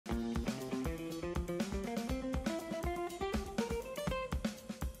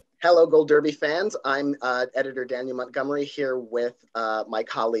Hello, Gold Derby fans. I'm editor Daniel Montgomery here with my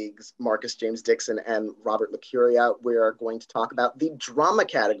colleagues Marcus James Dixon and Robert Licuria. We are going to talk about the drama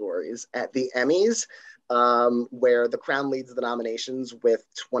categories at the Emmys, where The Crown leads the nominations with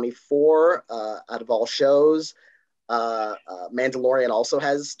 24 out of all shows. Mandalorian also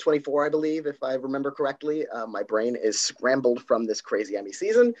has 24, I believe, if I remember correctly. My brain is scrambled from this crazy Emmy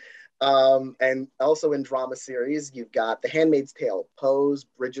season. And also in drama series, you've got The Handmaid's Tale, Pose,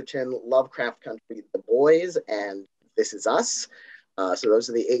 Bridgerton, Lovecraft Country, The Boys, and This Is Us. So those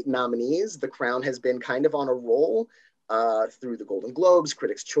are the 8 nominees. The Crown has been kind of on a roll through the Golden Globes,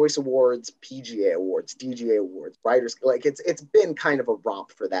 Critics' Choice Awards, PGA Awards, DGA Awards, Writers. Like it's been kind of a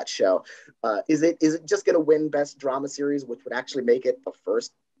romp for that show. Is it just going to win Best Drama Series, which would actually make it the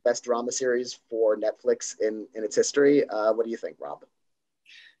first Best Drama Series for Netflix in its history? What do you think, Rob?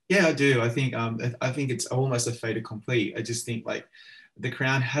 Yeah, I do. I think it's almost a fait accompli. I just think like The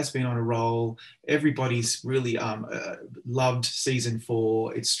Crown has been on a roll. Everybody's really loved season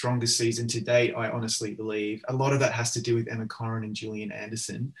 4, its strongest season to date, I honestly believe. A lot of that has to do with Emma Corrin and Gillian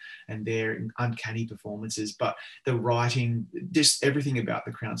Anderson and their uncanny performances. But the writing, just everything about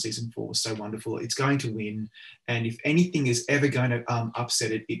The Crown season 4 was so wonderful. It's going to win. And if anything is ever going to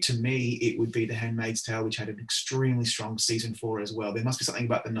upset it, to me, it would be The Handmaid's Tale, which had an extremely strong season 4 as well. There must be something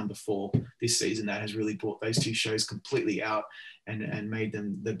about the number 4 this season that has really brought those two shows completely out and made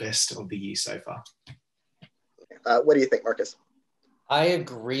them the best of the year so far. What do you think, Marcus? I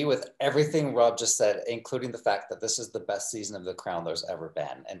agree with everything Rob just said, including the fact that this is the best season of The Crown there's ever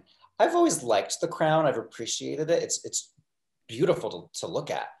been. And I've always liked The Crown. I've appreciated it. It's beautiful to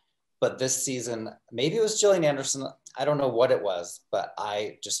look at. But this season, maybe it was Gillian Anderson. I don't know what it was, but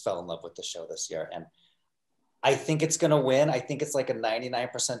I just fell in love with the show this year. And I think it's going to win. I think it's like a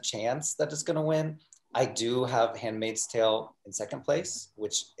 99% chance that it's going to win. I do have Handmaid's Tale in second place,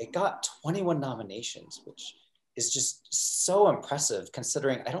 which it got 21 nominations, which is just so impressive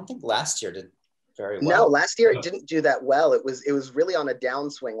considering I don't think last year did very well. No, last year it didn't do that well. It was really on a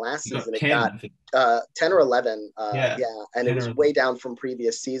downswing last season. It got 10 or 11. And it was way down from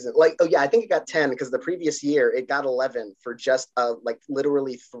previous season. I think it got 10 because the previous year it got 11 for just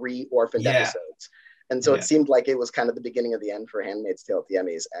literally 3 orphaned episodes. And so it seemed like it was kind of the beginning of the end for Handmaid's Tale at the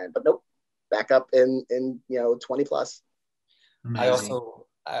Emmys. But nope. Back up in 20 plus. Amazing.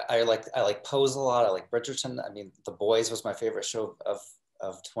 I like Pose a lot. I like Bridgerton. I mean, The Boys was my favorite show of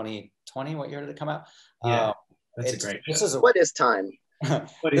 2020. What year did it come out? That's a great show. What is time?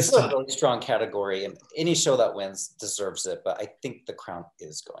 This is a really strong category, and any show that wins deserves it. But I think The Crown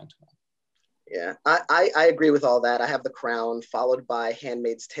is going to win. Yeah, I agree with all that. I have The Crown, followed by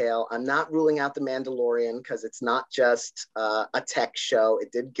Handmaid's Tale. I'm not ruling out The Mandalorian because it's not just a tech show.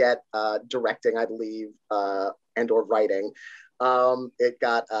 It did get directing, I believe, and or writing. It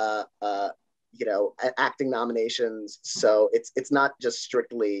got acting nominations. So it's not just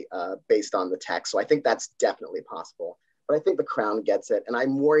strictly based on the tech. So I think that's definitely possible. But I think The Crown gets it. And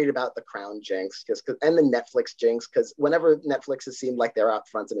I'm worried about The Crown jinx and the Netflix jinx, because whenever Netflix has seemed like they're out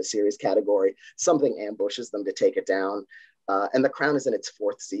front in a series category, something ambushes them to take it down. And The Crown is in its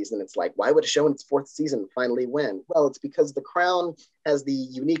 4th season. It's like, why would a show in its 4th season finally win? Well, it's because The Crown has the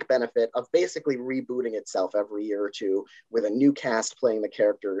unique benefit of basically rebooting itself every year or two with a new cast playing the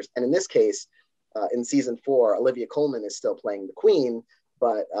characters. And in this case, in season 4, Olivia Colman is still playing the Queen,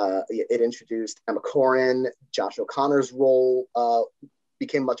 but it introduced Emma Corrin. Josh O'Connor's role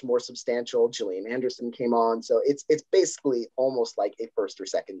became much more substantial. Gillian Anderson came on. So it's basically almost like a first or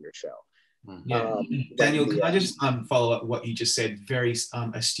second year show. Yeah. Daniel, can I just follow up what you just said very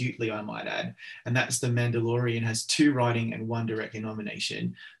astutely, I might add, and that's The Mandalorian has 2 writing and 1 directing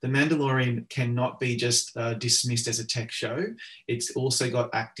nomination. The Mandalorian cannot be just dismissed as a tech show. It's also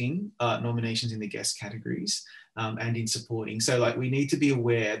got acting nominations in the guest categories. And in supporting. So we need to be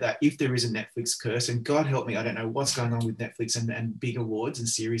aware that if there is a Netflix curse, and God help me, I don't know what's going on with Netflix and big awards and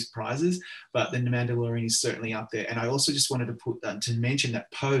series prizes, but The Mandalorian is certainly up there. And I also just wanted to mention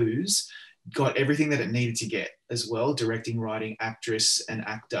that Pose got everything that it needed to get as well, directing, writing, actress and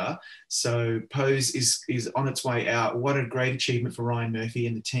actor. So Pose is on its way out. What a great achievement for Ryan Murphy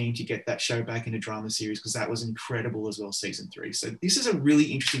and the team to get that show back in a drama series, because that was incredible as well, season 3. So this is a really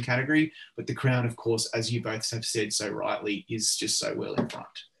interesting category, but The Crown, of course, as you both have said so rightly, is just so well in front.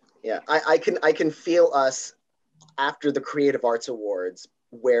 Yeah, I can feel us after the Creative Arts Awards,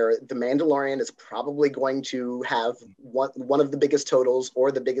 where The Mandalorian is probably going to have one of the biggest totals or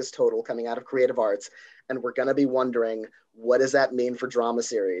the biggest total coming out of Creative Arts. And we're going to be wondering, what does that mean for drama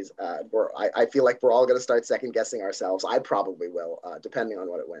series? I feel like we're all going to start second guessing ourselves. I probably will, depending on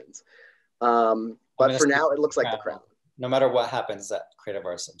what it wins. But for now, it looks like The Crown. no matter what happens at Creative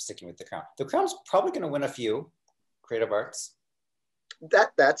Arts, I'm sticking with the Crown. The Crown's probably going to win a few Creative Arts.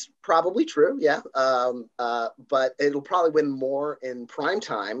 That's probably true, yeah. But it'll probably win more in prime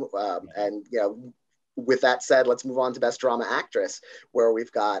time. And with that said, let's move on to Best Drama Actress, where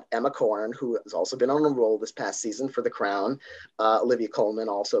we've got Emma Corrin, who has also been on a roll this past season for The Crown, Olivia Colman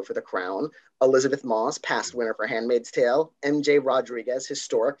also for The Crown, Elizabeth Moss, past winner for Handmaid's Tale, MJ Rodriguez,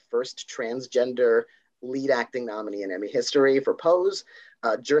 historic first transgender lead acting nominee in Emmy history for Pose,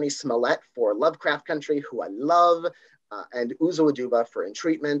 Journey Smollett for Lovecraft Country, who I love, and Uzo Aduba for In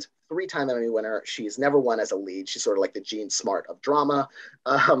Treatment, 3-time Emmy winner. She's never won as a lead. She's sort of like the Jean Smart of drama.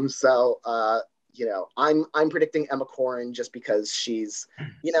 I'm predicting Emma Corrin just because she's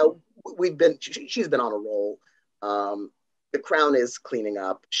been on a roll. The Crown is cleaning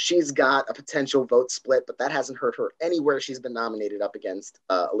up. She's got a potential vote split, but that hasn't hurt her anywhere. She's been nominated up against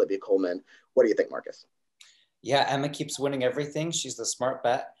Olivia Colman. What do you think, Marcus? Yeah, Emma keeps winning everything. She's the smart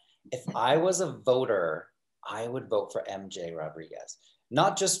bet. If I was a voter, I would vote for MJ Rodriguez.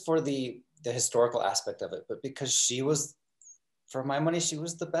 Not just for the historical aspect of it, but because she was, for my money, she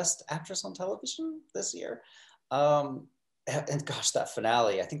was the best actress on television this year. And gosh, that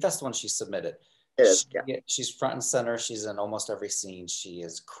finale, I think that's the one she submitted. She's front and center. She's in almost every scene. She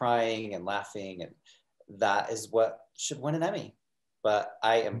is crying and laughing, and that is what should win an Emmy. But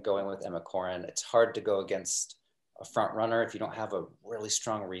I am going with Emma Corrin. It's hard to go against a front runner if you don't have a really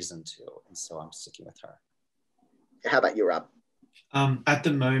strong reason to, and so I'm sticking with her. How about you, Rob? At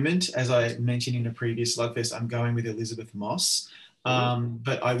the moment, as I mentioned in a previous Slugfest, I'm going with Elizabeth Moss.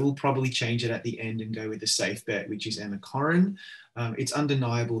 But I will probably change it at the end and go with the safe bet, which is Emma Corrin. It's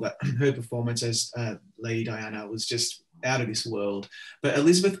undeniable that her performance as Lady Diana was just out of this world. But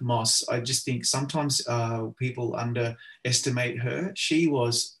Elizabeth Moss, I just think sometimes people underestimate her. She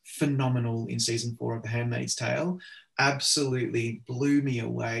was phenomenal in season 4 of The Handmaid's Tale. Absolutely blew me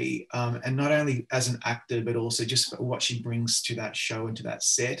away. And not only as an actor, but also just what she brings to that show and to that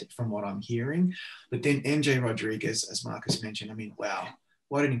set from what I'm hearing. But then MJ Rodriguez, as Marcus mentioned, I mean, wow,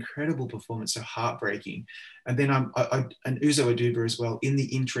 what an incredible performance, so heartbreaking. And then and Uzo Aduba as well, in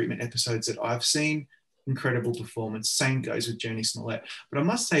the In Treatment episodes that I've seen, incredible performance. Same goes with Journey Smollett. But I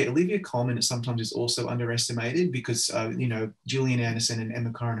must say, Olivia Colman sometimes is also underestimated because, Gillian Anderson and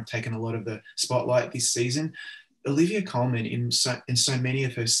Emma Corrin have taken a lot of the spotlight this season. Olivia Colman in so many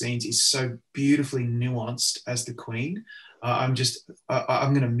of her scenes is so beautifully nuanced as the Queen. I'm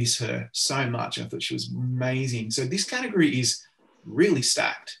going to miss her so much. I thought she was amazing. So this category is really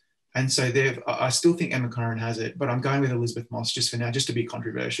stacked. And so I still think Emma Corrin has it, but I'm going with Elizabeth Moss just for now, just to be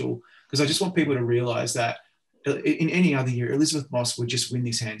controversial, because I just want people to realize that in any other year, Elizabeth Moss would just win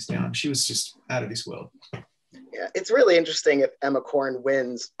this hands down. She was just out of this world. Yeah, it's really interesting if Emma Corrin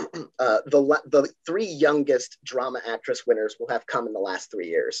wins. The 3 youngest drama actress winners will have come in the last 3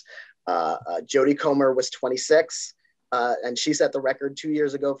 years. Jodie Comer was 26, and she set the record 2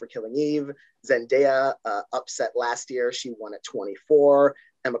 years ago for Killing Eve. Zendaya upset last year. She won at 24.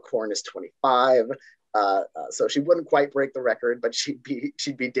 Emma Corrin is 25. So she wouldn't quite break the record, but she'd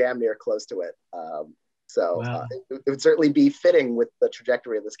be damn near close to it. Wow. It would certainly be fitting with the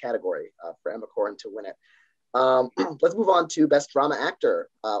trajectory of this category for Emma Corrin to win it. Let's move on to Best Drama Actor,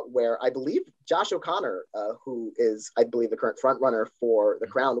 where I believe Josh O'Connor, who is, I believe, the current frontrunner for The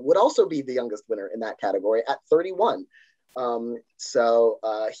Crown, would also be the youngest winner in that category at 31.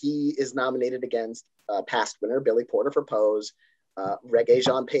 He is nominated against past winner Billy Porter for Pose,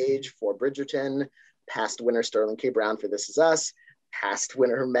 Regé-Jean Page for Bridgerton, past winner Sterling K. Brown for This Is Us, past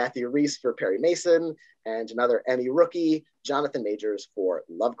winner Matthew Rhys for Perry Mason, and another Emmy rookie, Jonathan Majors for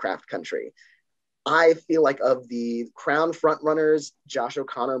Lovecraft Country. I feel like of the Crown frontrunners, Josh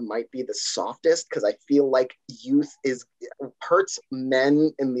O'Connor might be the softest because I feel like youth hurts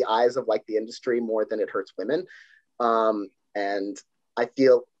men in the eyes of like the industry more than it hurts women. And I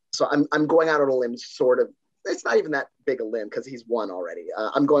feel, so I'm going out on a limb sort of, it's not even that big a limb because he's won already.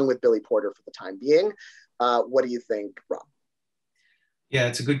 I'm going with Billy Porter for the time being. What do you think, Rob? Yeah,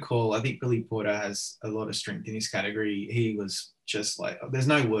 it's a good call. I think Billy Porter has a lot of strength in this category. He was just like, there's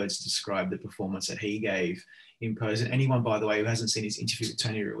no words to describe the performance that he gave in Pose. And anyone, by the way, who hasn't seen his interview with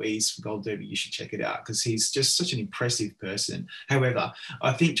Tony Ruiz for Gold Derby, you should check it out because he's just such an impressive person. However,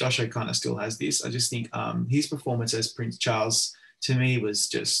 I think Josh O'Connor still has this. I just think his performance as Prince Charles, to me, was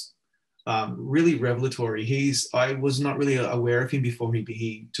just really revelatory. I was not really aware of him before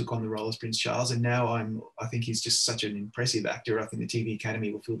he took on the role as Prince Charles, and now I think he's just such an impressive actor. I think the TV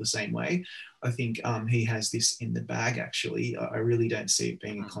Academy will feel the same way. I think he has this in the bag. Actually, I really don't see it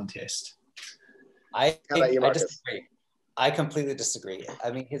being a contest. I disagree. I completely disagree.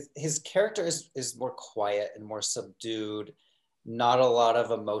 I mean, his character is more quiet and more subdued, not a lot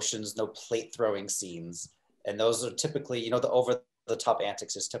of emotions, no plate throwing scenes. And those are typically, the over the top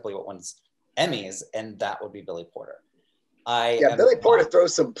antics is typically what wins Emmys, and that would be Billy Porter. Billy Porter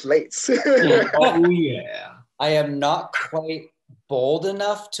throws some plates. Oh, yeah. I am not quite bold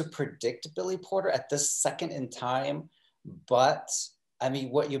enough to predict Billy Porter at this second in time, but I mean,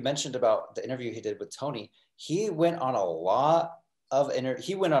 what you mentioned about the interview he did with Tony, he went on a lot of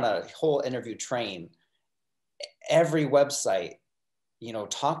he went on a whole interview train. Every website,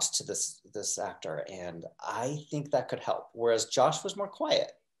 talked to this actor, and I think that could help. Whereas Josh was more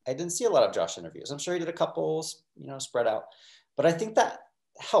quiet. I didn't see a lot of Josh interviews. I'm sure he did a couple, spread out, but I think that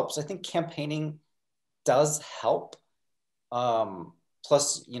helps. I think campaigning does help.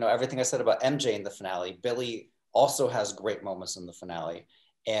 Plus, everything I said about MJ in the finale, Billy also has great moments in the finale.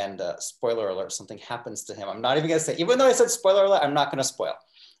 And spoiler alert, something happens to him. I'm not even gonna say, even though I said spoiler alert, I'm not gonna spoil.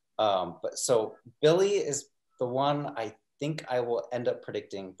 But so Billy is the one I think I will end up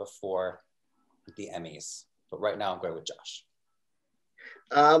predicting before the Emmys. But right now I'm going with Josh.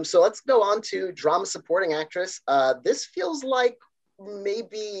 So let's go on to drama supporting actress. This feels like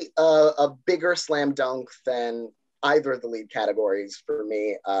maybe a bigger slam dunk than either of the lead categories for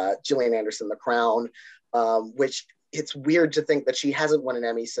me. Gillian Anderson, The Crown, which it's weird to think that she hasn't won an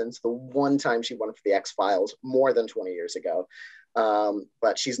Emmy since the one time she won for The X-Files more than 20 years ago.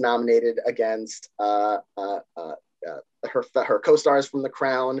 But she's nominated against her co-stars from The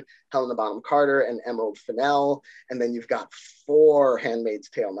Crown, Helena Bonham Carter and Emerald Fennell. And then you've got 4 Handmaid's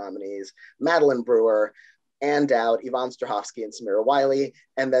Tale nominees, Madeline Brewer, Ann Dowd, Yvonne Strahovski, and Samira Wiley.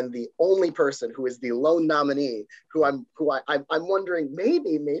 And then the only person who is the lone nominee, who I'm wondering,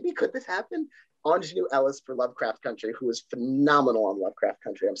 maybe could this happen? Ingenue Ellis for Lovecraft Country, who is phenomenal on Lovecraft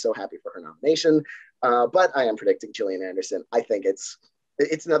Country. I'm so happy for her nomination. But I am predicting Gillian Anderson. I think it's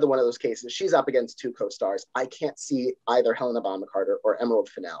another one of those cases. She's up against 2 co-stars. I can't see either Helena Bonham Carter or Emerald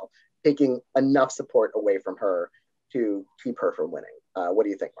Fennell taking enough support away from her to keep her from winning. What do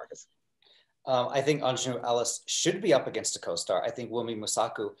you think, Marcus? I think Ingenue Ellis should be up against a co-star. I think Wumi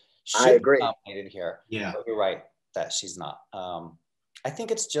Musaku should be nominated here. Yeah, but you're right that she's not. I think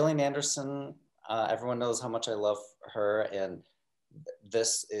it's Gillian Anderson. Everyone knows how much I love her, and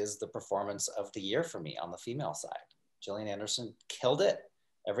this is the performance of the year for me on the female side. Gillian Anderson killed it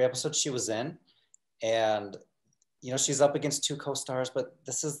every episode she was in, and she's up against 2 co-stars, but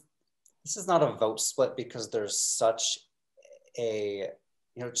this is not a vote split because there's such a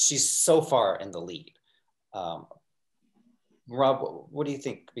she's so far in the lead. Rob, what do you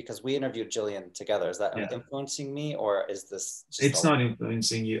think? Because we interviewed Gillian together. Is that influencing me, or is this just it's not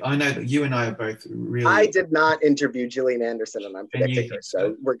influencing you? I know that you and I are both really... I did not interview Gillian Anderson, and I'm predicting her,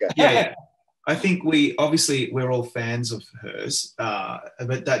 so we're good. Yeah. I think we're all fans of hers,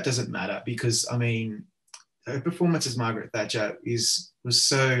 but that doesn't matter because, I mean, her performance as Margaret Thatcher was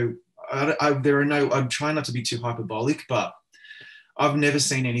so... I'm trying not to be too hyperbolic, but I've never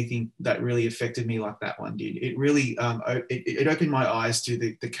seen anything that really affected me like that one did. It really, it opened my eyes to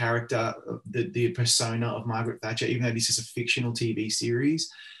the character, the persona of Margaret Thatcher, even though this is a fictional TV series.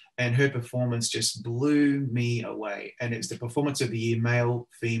 And her performance just blew me away. And it's the performance of the year, male,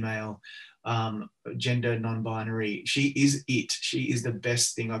 female, gender, non-binary. She is it. She is the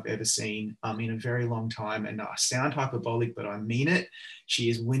best thing I've ever seen in a very long time. And I sound hyperbolic, but I mean it. She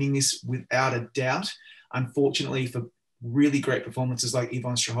is winning this without a doubt. Unfortunately, for really great performances like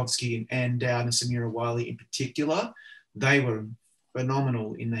Yvonne Strahovski and Ann Dowd and Samira Wiley in particular, they were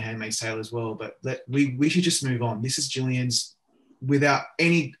phenomenal in The Handmaid's Tale as well. But we should just move on. This is Gillian's without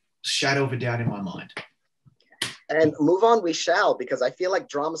any shadow of a doubt in my mind. And move on we shall, because I feel like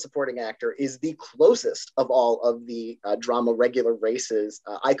drama supporting actor is the closest of all of the drama regular races.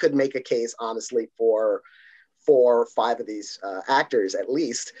 I could make a case, honestly, for 4 or 5 of these actors at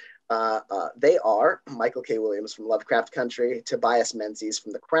least. They are Michael K. Williams from Lovecraft Country, Tobias Menzies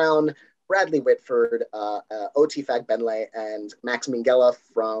from The Crown, Bradley Whitford, Oti Fagbenle, and Max Minghella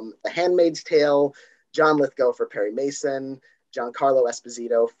from The Handmaid's Tale, John Lithgow for Perry Mason, Giancarlo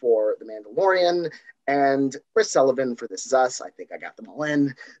Esposito for The Mandalorian, and Chris Sullivan for This Is Us. I think I got them all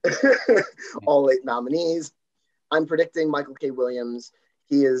in. All 8 nominees. I'm predicting Michael K. Williams.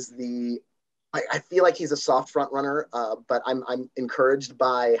 He is I feel like he's a soft front runner, but I'm encouraged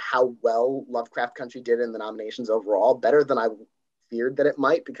by how well Lovecraft Country did in the nominations overall, better than I feared that it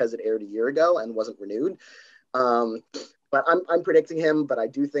might because it aired a year ago and wasn't renewed. but I'm predicting him, but I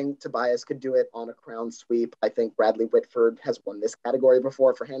do think Tobias could do it on a crown sweep. I think Bradley Whitford has won this category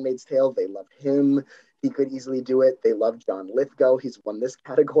before for Handmaid's Tale. They love him. He could easily do it. They love John Lithgow. He's won this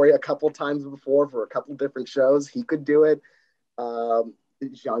category a couple times before for a couple different shows. He could do it.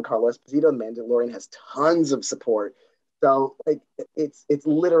 Giancarlo Esposito, The Mandalorian, has tons of support. So like it's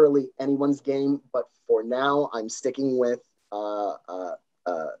literally anyone's game. But for now, I'm sticking with Michael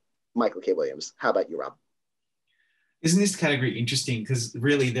K. Williams. How about you, Rob? Isn't this category interesting? Because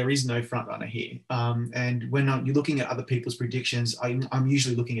really there is no front runner here. And when you're looking at other people's predictions, I'm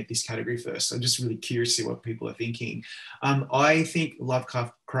usually looking at this category first. So I'm just really curious to see what people are thinking. I think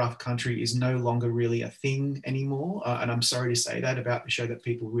Lovecraft Country is no longer really a thing anymore. And I'm sorry to say that about the show that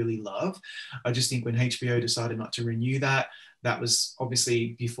people really love. I just think when HBO decided not to renew that was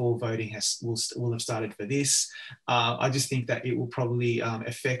obviously before voting will have started for this. I just think that it will probably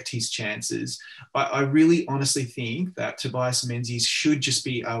affect his chances. I really honestly think that Tobias Menzies should just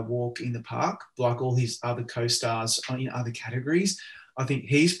be a walk in the park, like all his other co-stars in other categories. I think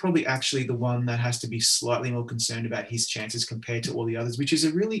he's probably actually the one that has to be slightly more concerned about his chances compared to all the others, which is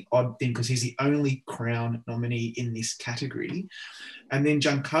a really odd thing because he's the only Crown nominee in this category. And then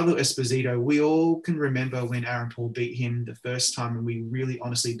Giancarlo Esposito, we all can remember when Aaron Paul beat him the first time, and we really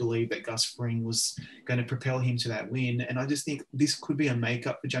honestly believed that Gus Fring was going to propel him to that win. And I just think this could be a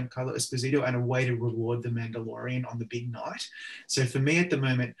makeup for Giancarlo Esposito and a way to reward the Mandalorian on the big night. So for me at the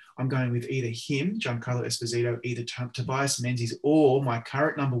moment, I'm going with either him, Giancarlo Esposito, either Tobias Menzies, or my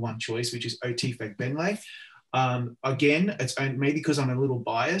current number one choice, which is Oti Fagbenle. Again, it's maybe because I'm a little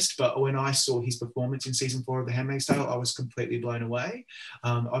biased, but when I saw his performance in season 4 of The Handmaid's Tale, I was completely blown away.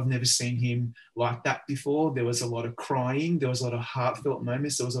 I've never seen him like that before. There was a lot of crying. There was a lot of heartfelt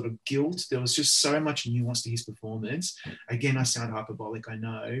moments. There was a lot of guilt. There was just so much nuance to his performance. Again, I sound hyperbolic, I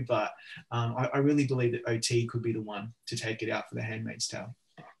know, but I really believe that OT could be the one to take it out for The Handmaid's Tale.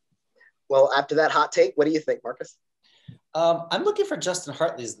 Well, after that hot take, what do you think, Marcus? I'm looking for Justin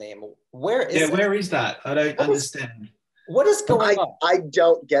Hartley's name. Where is that? I don't understand. What is going on? I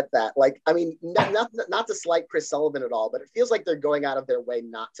don't get that. Like, I mean, not to slight Chris Sullivan at all, but it feels like they're going out of their way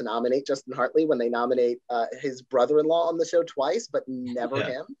not to nominate Justin Hartley when they nominate his brother-in-law on the show twice, but never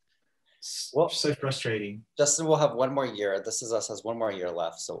him. Well, so frustrating. Justin will have one more year. This Is Us has one more year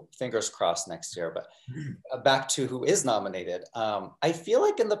left, so fingers crossed next year. But back to who is nominated. I feel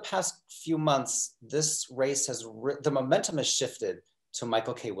like in the past few months, this race the momentum has shifted to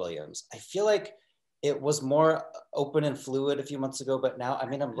Michael K. Williams. I feel like it was more open and fluid a few months ago, but now, I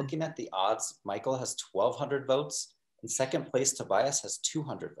mean, I'm looking at the odds. Michael has 1,200 votes. In second place, Tobias has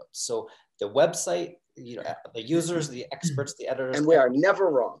 200 votes. So the website, the users, the experts, the editors. And we are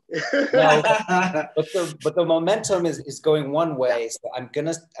never wrong. No, but the momentum is going one way. So I'm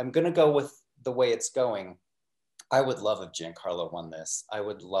gonna go with the way it's going. I would love if Giancarlo won this. I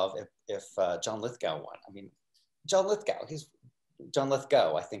would love if John Lithgow won. I mean, John Lithgow.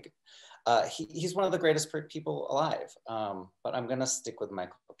 I think he's one of the greatest people alive. But I'm gonna stick with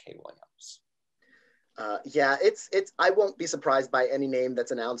Michael K. Williams. Yeah, it's. I won't be surprised by any name that's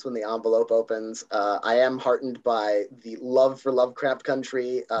announced when the envelope opens. I am heartened by the love for Lovecraft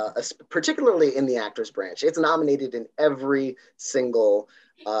Country, particularly in the actors branch. It's nominated in every single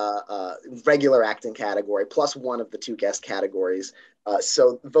regular acting category, plus one of the 2 guest categories.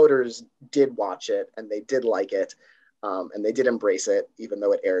 So voters did watch it, and they did like it, and they did embrace it, even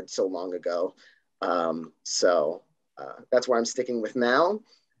though it aired so long ago. So that's where I'm sticking with now.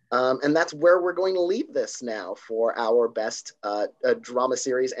 And that's where we're going to leave this now for our best drama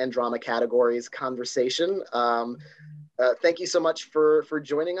series and drama categories conversation. Thank you so much for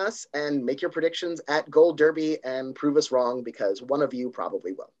joining us, and make your predictions at Gold Derby and prove us wrong, because one of you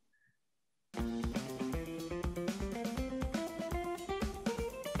probably will.